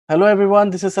Hello everyone,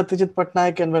 this is Satyajit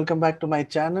Pattnaik and welcome back to my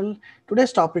channel.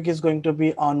 Today's topic is going to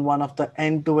be on one of the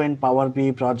end-to-end Power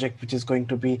BI project, which is going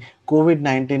to be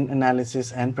COVID-19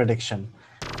 analysis and prediction.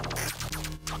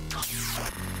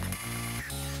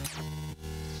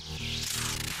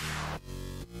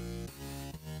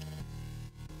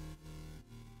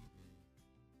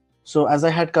 So as I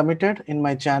had committed in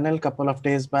my channel couple of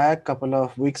days back, couple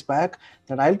of weeks back,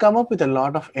 that I'll come up with a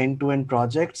lot of end-to-end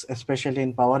projects, especially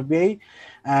in Power BI.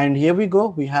 And here we go.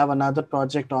 We have another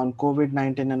project on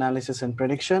COVID-19 analysis and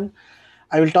prediction.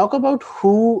 I will talk about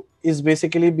who is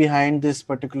basically behind this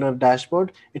particular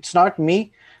dashboard. It's not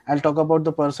me. I'll talk about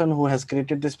the person who has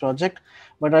created this project,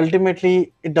 but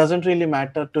ultimately it doesn't really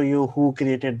matter to you who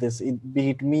created this,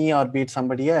 be it me or be it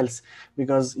somebody else,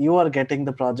 because you are getting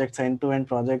the projects, end-to-end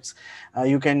projects.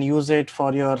 You can use it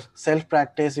for your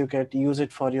self-practice. You can use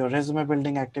it for your resume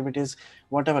building activities,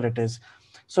 whatever it is.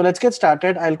 So let's get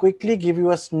started. I'll quickly give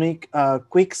you a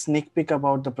quick sneak peek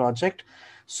about the project.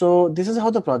 So this is how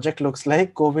the project looks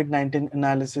like, COVID-19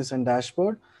 analysis and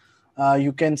dashboard.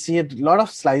 You can see a lot of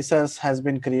slices has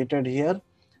been created here.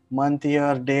 Month,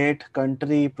 year, date,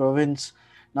 country, province,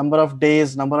 number of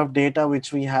days, number of data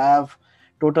which we have,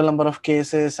 total number of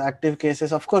cases, active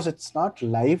cases. Of course, it's not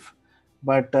live,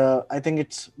 but I think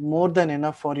it's more than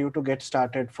enough for you to get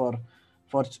started for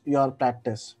your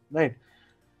practice, right?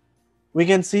 We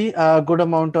can see a good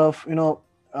amount of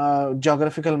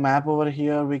geographical map over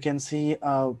here. We can see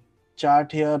a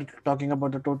chart here talking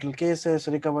about the total cases,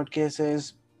 recovered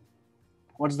cases,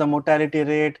 what's the mortality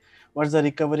rate, what's the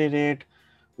recovery rate,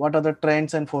 what are the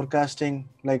trends and forecasting,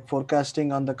 like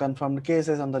forecasting on the confirmed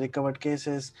cases, on the recovered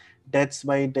cases, deaths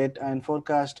by date and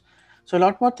forecast. So a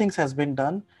lot more things has been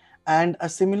done, and a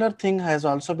similar thing has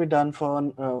also been done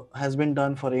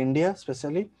for India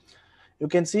especially. You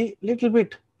can see little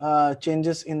bit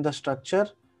changes in the structure,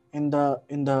 in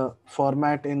the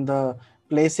format, in the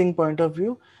placing point of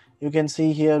view. You can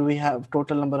see here we have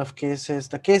total number of cases,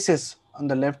 the cases on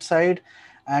the left side,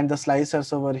 and the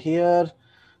slicers over here.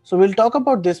 So we'll talk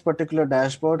about this particular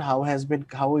dashboard, how it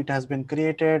has been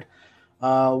created,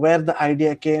 where the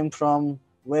idea came from,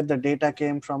 where the data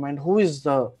came from, and who is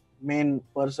the main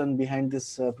person behind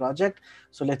this project.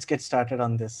 So let's get started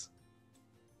on this.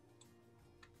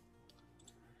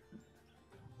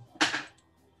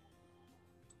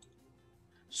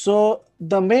 So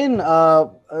the main,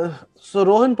 so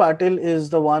Rohan Patil is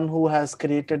the one who has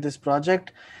created this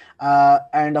project,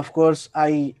 and of course,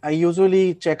 I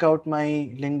usually check out my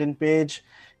LinkedIn page.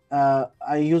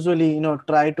 I usually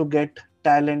try to get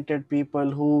talented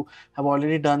people who have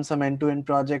already done some end-to-end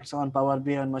projects on Power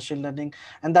BI and machine learning,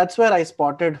 and that's where I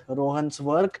spotted Rohan's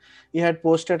work. He had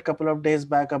posted a couple of days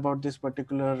back about this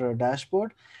particular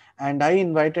dashboard, and I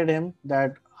invited him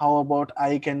that how about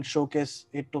I can showcase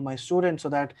it to my students so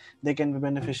that they can be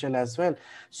beneficial as well.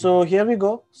 So here we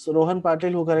go. So Rohan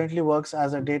Patil, who currently works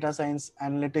as a data science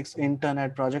analytics intern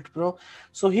at Project Pro.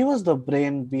 So he was the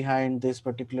brain behind this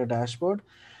particular dashboard.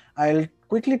 I'll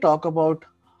quickly talk about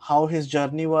how his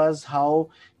journey was, how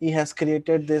he has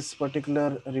created this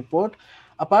particular report.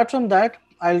 Apart from that,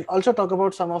 I'll also talk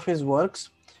about some of his works.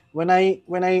 When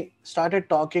I started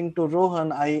talking to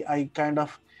Rohan, I kind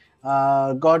of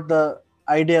got the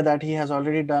idea that he has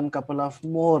already done a couple of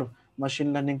more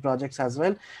machine learning projects as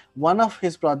well. One of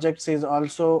his projects is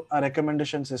also a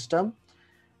recommendation system,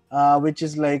 which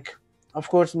is like, of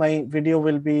course, my video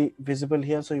will be visible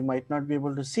here, so you might not be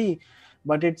able to see,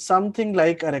 but it's something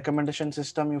like a recommendation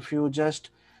system. If you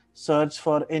just search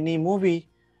for any movie,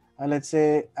 let's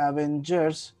say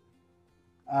Avengers,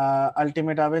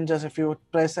 Ultimate Avengers, if you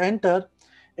press enter,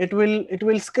 it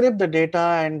will scrape the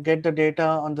data and get the data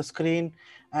on the screen,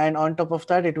 and on top of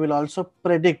that it will also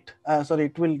predict,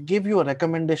 it will give you a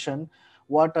recommendation,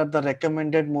 what are the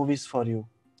recommended movies for you.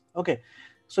 Okay,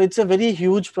 so it's a very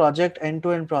huge project,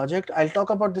 end-to-end project. I'll talk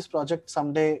about this project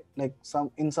someday, like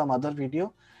some other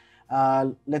video.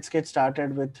 Let's get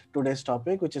started with today's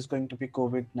topic, which is going to be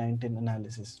COVID-19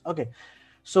 analysis. Okay,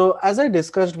 so as I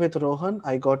discussed with Rohan,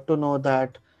 I got to know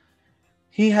that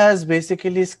he has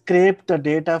basically scraped the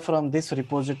data from this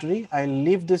repository. I'll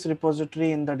leave this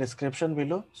repository in the description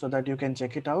below so that you can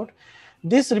check it out.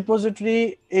 This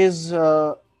repository is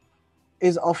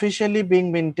officially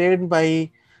being maintained by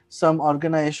some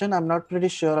organization. I'm not pretty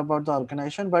sure about the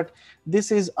organization, but this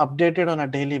is updated on a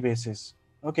daily basis.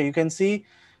 Okay, you can see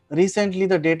recently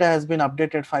the data has been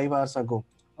updated 5 hours ago.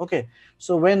 Okay,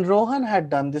 so when Rohan had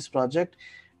done this project,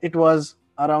 it was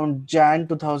around Jan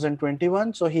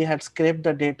 2021. So he had scraped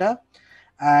the data,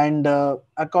 and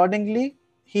accordingly,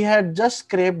 he had just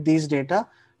scraped these data,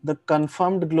 the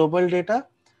confirmed global data,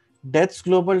 deaths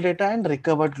global data, and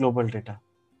recovered global data.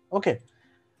 Okay.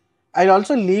 I'll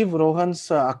also leave Rohan's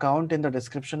account in the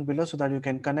description below so that you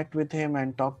can connect with him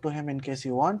and talk to him in case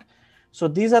you want. So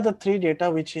these are the 3 data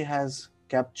which he has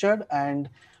captured, and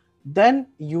then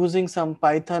using some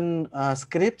Python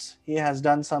scripts, he has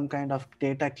done some kind of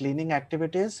data cleaning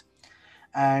activities.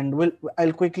 And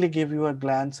I'll quickly give you a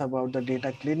glance about the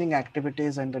data cleaning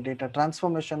activities and the data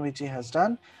transformation which he has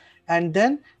done. And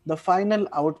then the final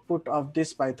output of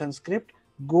this Python script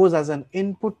goes as an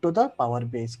input to the Power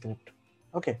BI script.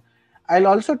 Okay. I'll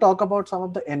also talk about some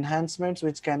of the enhancements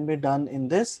which can be done in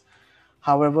this.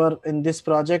 However, in this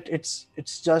project, it's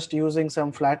just using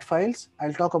some flat files.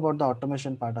 I'll talk about the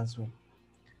automation part as well.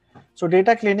 So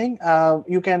data cleaning,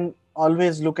 you can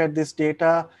always look at this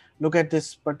data, look at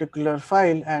this particular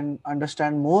file and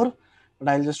understand more, but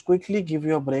I'll just quickly give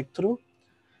you a breakthrough.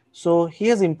 So he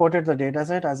has imported the data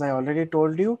set, as I already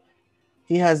told you.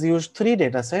 He has used 3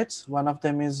 data sets. One of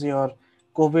them is your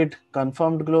COVID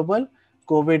confirmed global,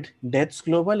 COVID deaths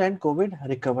global, and COVID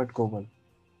recovered global.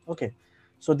 Okay.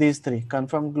 So these 3,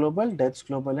 confirmed global, deaths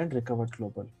global, and recovered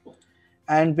global.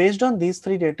 And based on these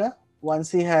 3 data,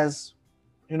 once he has,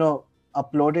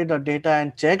 uploaded the data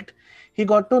and checked, he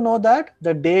got to know that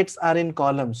the dates are in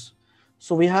columns.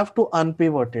 So we have to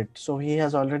unpivot it. So he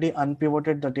has already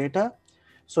unpivoted the data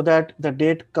so that the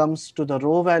date comes to the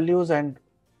row values and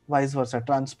vice versa,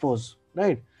 transpose,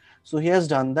 right? So he has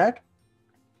done that.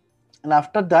 And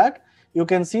after that, you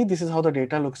can see this is how the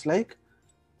data looks like.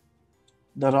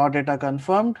 The raw data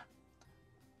confirmed.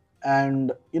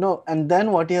 And, and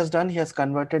then what he has done, he has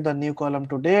converted the new column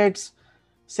to dates.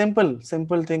 Simple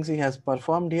things he has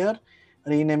performed here,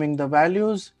 renaming the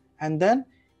values and then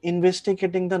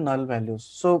investigating the null values.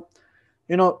 So,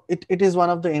 it is one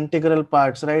of the integral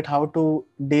parts, right? How to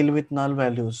deal with null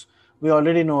values. We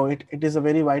already know it is a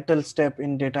very vital step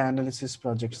in data analysis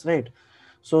projects, right?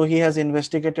 So he has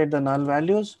investigated the null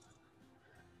values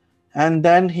and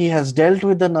then he has dealt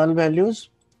with the null values.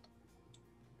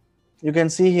 You can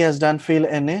see he has done fill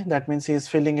NA. That means he is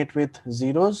filling it with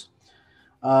zeros.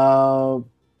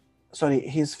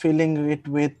 He's filling it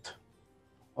with,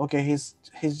 okay, he's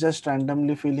just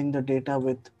randomly filling the data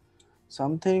with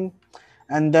something,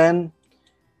 and then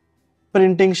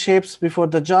printing shapes before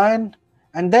the join.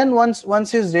 And then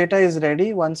once his data is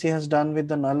ready, once he has done with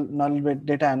the null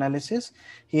data analysis,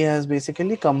 he has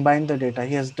basically combined the data.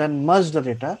 He has done merged the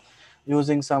data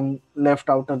using some left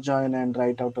outer join and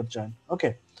right outer join.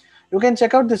 Okay, you can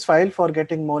check out this file for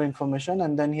getting more information.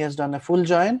 And then he has done a full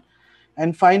join,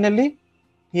 and finally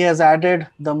he has added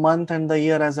the month and the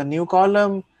year as a new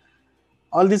column.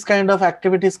 All these kind of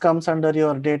activities comes under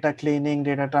your data cleaning,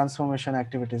 data transformation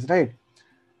activities, right?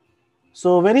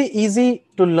 So very easy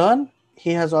to learn.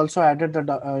 He has also added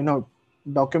the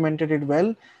documented it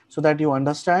well so that you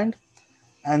understand.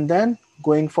 And then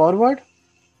going forward,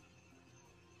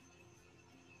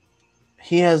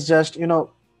 he has just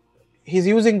he's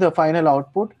using the final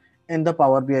output in the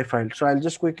Power BI file. So I'll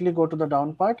just quickly go to the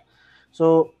down part.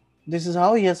 So this is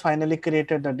how he has finally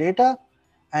created the data,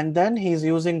 and then he's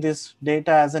using this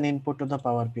data as an input to the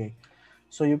Power BI.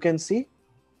 So you can see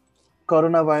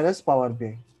coronavirus Power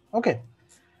BI. Okay.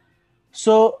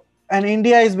 So, and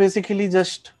India is basically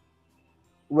just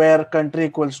where country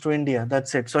equals to India.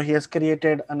 That's it. So he has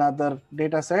created another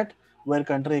data set where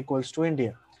country equals to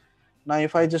India. Now,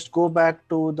 if I just go back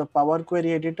to the Power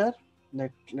Query editor,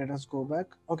 let us go back.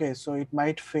 Okay, so it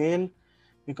might fail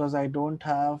because I don't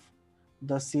have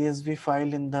the CSV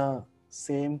file in the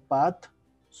same path.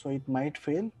 So it might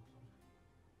fail.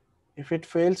 If it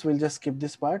fails, we'll just skip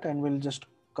this part and we'll just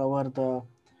cover the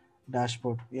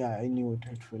dashboard. Yeah, I knew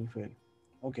it will fail.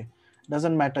 Okay,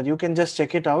 doesn't matter. You can just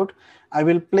check it out. I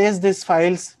will place these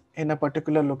files in a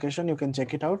particular location. You can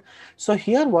check it out. So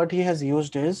here what he has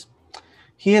used is,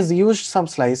 he has used some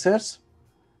slicers,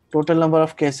 total number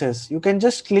of cases. You can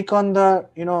just click on the,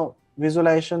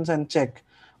 visualizations and check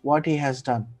what he has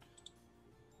done.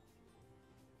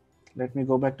 Let me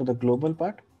go back to the global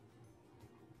part.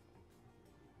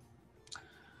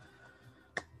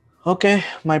 Okay,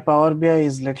 my Power BI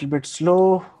is a little bit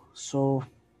slow. So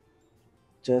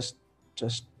just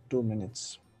 2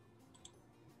 minutes.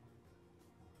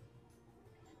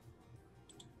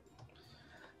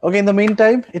 Okay, in the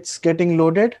meantime, it's getting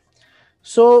loaded.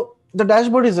 So the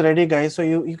dashboard is ready, guys. So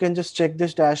you can just check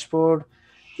this dashboard.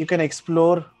 You can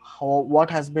explore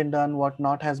what has been done, what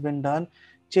not has been done.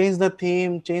 Change the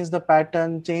theme, change the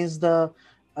pattern, change the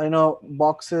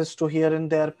boxes to here and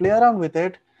there. Play around with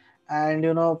it, and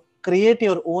create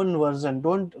your own version.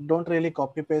 Don't really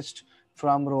copy paste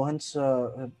from Rohan's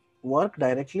work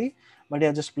directly, but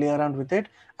yeah, just play around with it.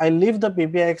 I leave the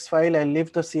PBIX file, I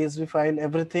leave the CSV file,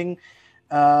 everything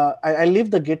I'll leave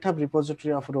the GitHub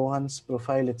repository of Rohan's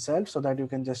profile itself so that you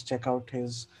can just check out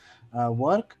his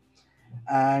work.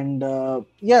 And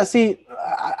yeah, see,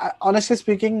 honestly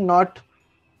speaking, not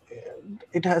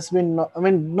it has been no, I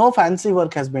mean, no fancy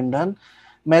work has been done.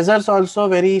 Measures also,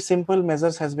 very simple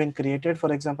measures has been created.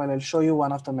 For example, I'll show you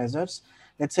one of the measures.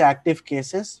 Let's say active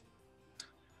cases.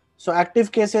 So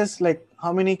active cases, like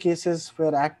how many cases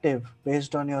were active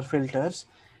based on your filters.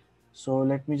 So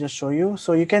let me just show you.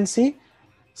 So you can see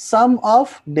sum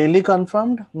of daily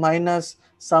confirmed minus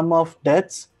sum of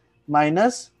deaths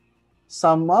minus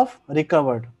sum of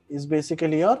recovered is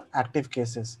basically your active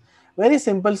cases. Very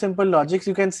simple logics.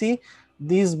 You can see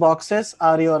these boxes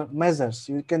are your measures.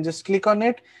 You can just click on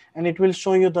it and it will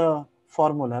show you the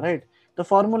formula, right? The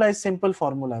formula is simple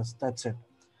formulas. That's it.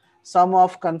 Sum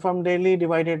of confirmed daily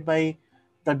divided by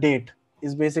the date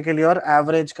is basically your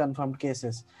average confirmed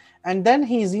cases. And then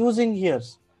he is using here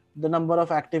the number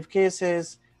of active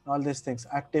cases, all these things,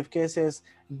 active cases,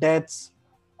 deaths,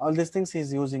 all these things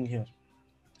he's using here.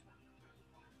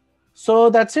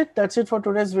 So that's it for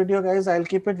today's video, guys. I'll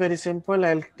keep it very simple.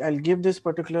 I'll give this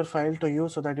particular file to you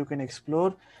so that you can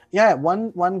explore. Yeah,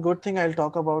 one good thing I'll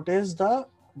talk about is the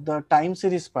time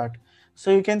series part. So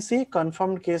you can see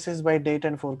confirmed cases by date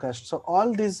and forecast. So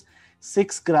all these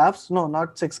 6 graphs, no,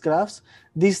 not 6 graphs,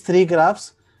 these 3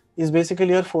 graphs is basically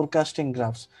your forecasting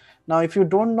graphs. Now, if you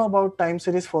don't know about time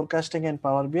series forecasting and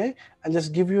Power BI, I'll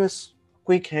just give you a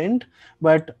quick hint,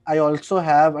 but I also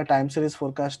have a time series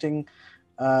forecasting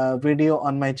video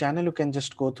on my channel. You can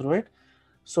just go through it.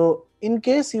 So in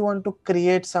case you want to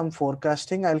create some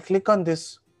forecasting, I'll click on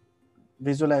this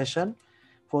visualization.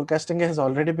 Forecasting has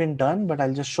already been done, but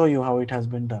I'll just show you how it has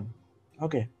been done.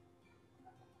 Okay.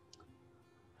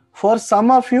 For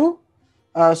some of you,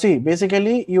 see,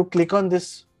 basically you click on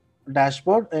this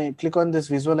dashboard, click on this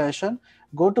visualization,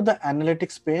 go to the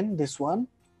analytics pane, this one.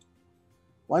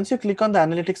 Once you click on the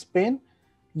analytics pane,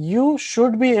 you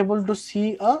should be able to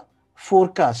see a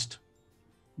forecast.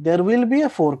 There will be a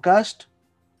forecast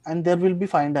and there will be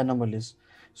find anomalies.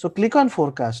 So click on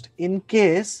forecast. In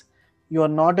case you are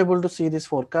not able to see this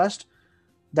forecast,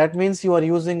 that means you are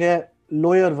using a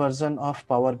lower version of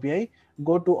Power BI.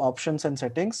 Go to options and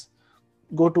settings,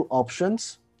 go to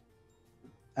options,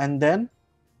 and then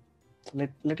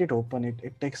let it open.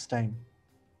 It takes time.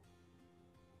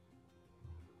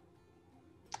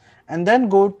 And then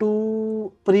go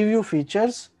to preview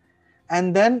features.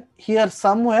 And then here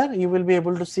somewhere you will be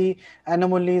able to see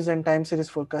anomalies and time series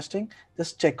forecasting.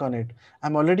 Just check on it.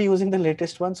 I'm already using the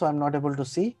latest one, so I'm not able to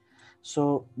see.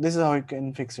 So this is how you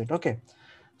can fix it. Okay.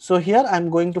 So here I'm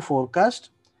going to forecast.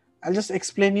 I'll just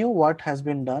explain you what has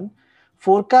been done.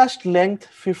 Forecast length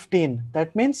 15.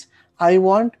 That means I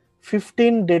want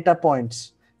 15 data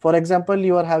points. For example,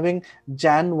 you are having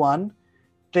Jan 1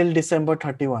 till December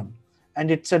 31 and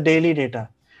it's a daily data.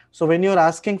 So when you're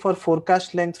asking for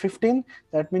forecast length 15,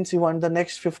 that means you want the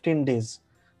next 15 days.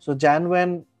 So Jan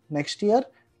 1 next year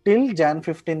till Jan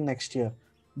 15 next year.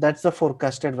 That's the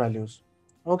forecasted values.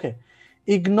 Okay.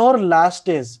 Ignore last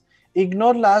days.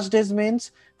 Ignore last days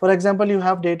means, for example, you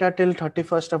have data till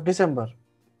 31st of December,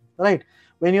 right?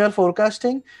 When you are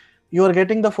forecasting, you are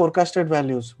getting the forecasted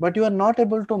values, but you are not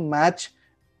able to match,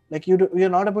 like you are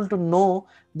not able to know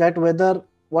that whether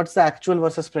what's the actual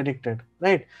versus predicted,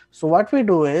 right? So what we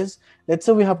do is, let's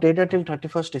say we have data till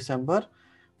 31st December.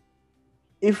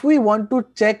 If we want to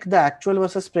check the actual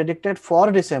versus predicted for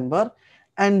December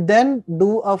and then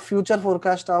do a future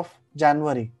forecast of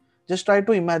January, just try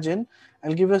to imagine.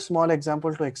 I'll give you a small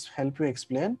example to help you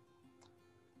explain.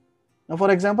 Now, for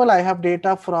example, I have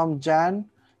data from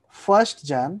 1st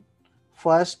Jan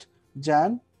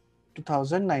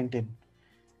 2019,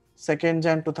 2nd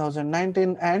Jan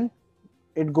 2019, and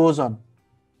it goes on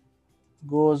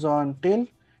till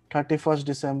 31st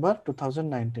December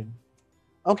 2019.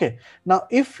 Okay. Now,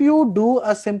 if you do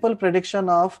a simple prediction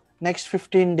of next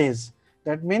 15 days,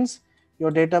 that means your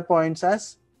data points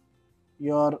as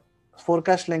your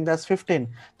forecast length as 15.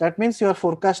 That means you are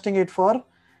forecasting it for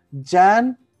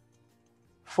 1st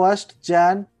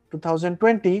Jan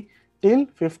 2020 till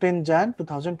 15th Jan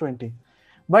 2020.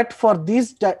 But for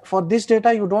this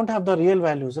data, you don't have the real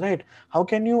values, right? How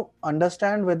can you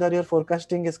understand whether your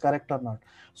forecasting is correct or not?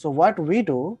 So what we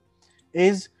do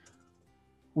is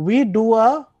we do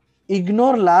a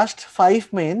ignore last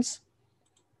 5 means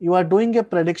you are doing a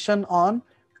prediction on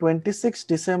 26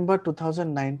 December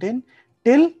 2019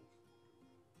 till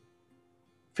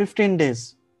 15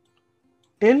 days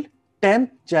till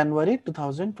 10th January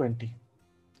 2020.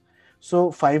 So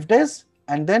 5 days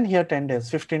and then here 10 days,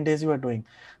 15 days you are doing.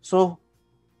 So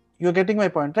you're getting my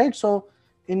point, right? So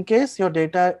in case your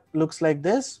data looks like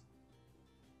this,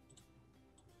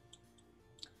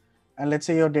 and let's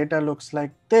say your data looks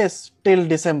like this till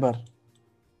December,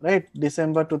 right?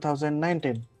 December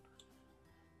 2019.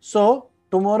 So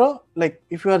tomorrow, like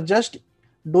if you are just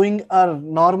doing a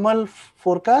normal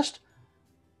forecast,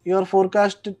 your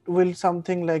forecast will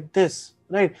something like this,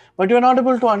 right? But you're not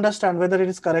able to understand whether it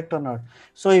is correct or not.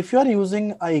 So if you are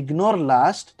using a ignore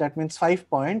last, that means 5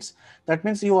 points, that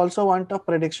means you also want a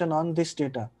prediction on this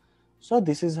data. So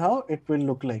this is how it will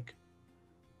look like.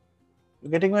 You're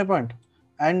getting my point?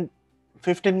 And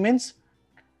 15 means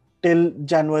till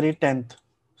January 10th.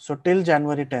 So till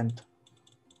January 10th.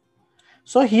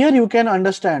 So here you can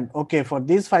understand, okay, for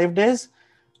these 5 days,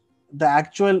 the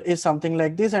actual is something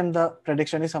like this and the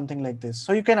prediction is something like this.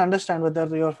 So you can understand whether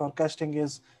your forecasting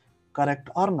is correct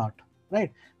or not,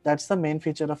 right? That's the main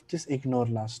feature of this ignore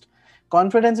last.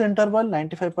 Confidence interval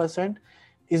 95%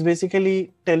 is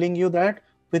basically telling you that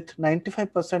with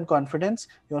 95% confidence,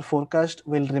 your forecast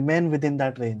will remain within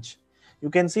that range. You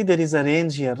can see there is a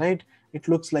range here, right? It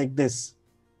looks like this,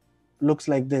 looks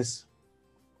like this.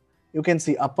 You can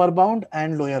see upper bound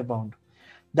and lower bound.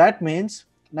 That means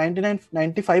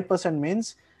 95%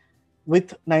 means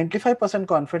with 95%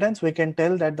 confidence, we can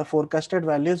tell that the forecasted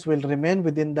values will remain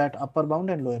within that upper bound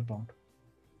and lower bound.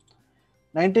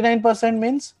 99%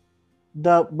 means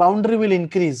the boundary will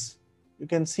increase. You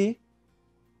can see,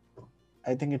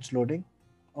 I think it's loading.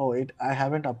 Oh, I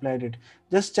haven't applied it.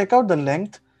 Just check out the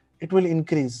length. It will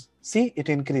increase. See, it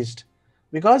increased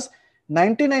because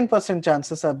 99%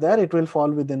 chances are there it will fall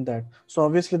within that. So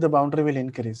obviously the boundary will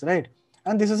increase, right?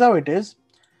 And this is how it is.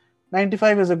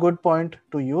 95 is a good point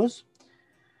to use.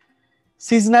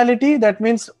 Seasonality, that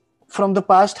means from the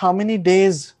past how many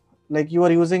days, like you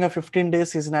are using a 15-day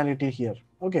seasonality here.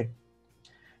 Okay.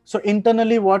 So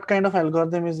internally, what kind of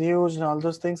algorithm is used and all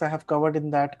those things I have covered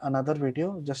in that another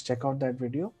video. Just check out that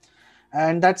video.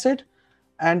 And that's it.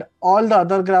 And all the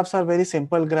other graphs are very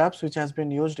simple graphs which has been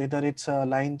used. Either it's a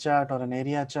line chart or an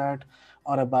area chart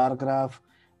or a bar graph.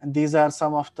 And these are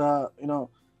some of the,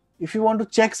 if you want to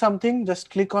check something, just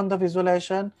click on the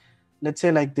visualization. Let's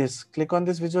say like this, click on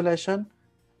this visualization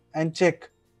and check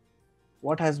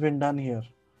what has been done here.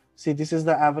 See, this is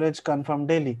the average confirmed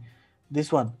daily.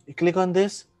 This one, you click on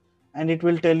this and it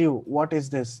will tell you what is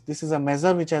this. This is a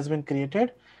measure which has been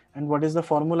created and what is the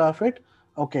formula of it?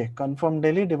 Okay, confirmed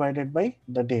daily divided by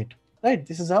the date, right?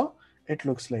 This is how it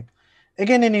looks like.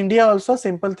 Again, in India also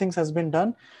simple things has been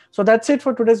done. So that's it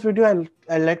for today's video.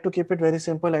 I like to keep it very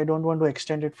simple. I don't want to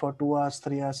extend it for 2 hours,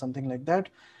 3 hours, something like that.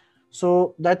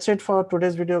 So that's it for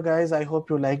today's video, guys. I hope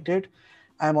you liked it.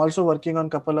 I'm also working on a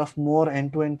couple of more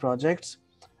end-to-end projects.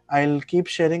 I'll keep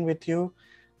sharing with you.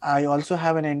 I also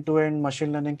have an end-to-end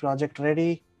machine learning project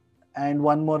ready and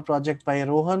one more project by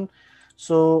Rohan.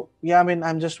 So yeah,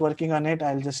 I'm just working on it.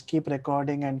 I'll just keep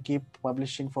recording and keep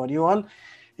publishing for you all.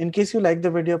 In case you like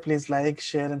the video, please like,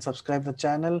 share and subscribe the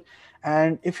channel.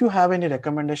 And if you have any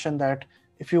recommendation that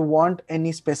if you want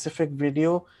any specific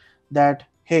video that,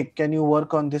 hey, can you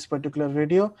work on this particular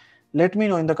video? Let me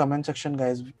know in the comment section,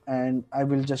 guys, and I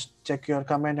will just check your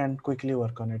comment and quickly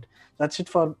work on it. That's it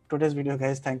for today's video,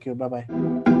 guys. Thank you.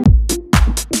 Bye-bye.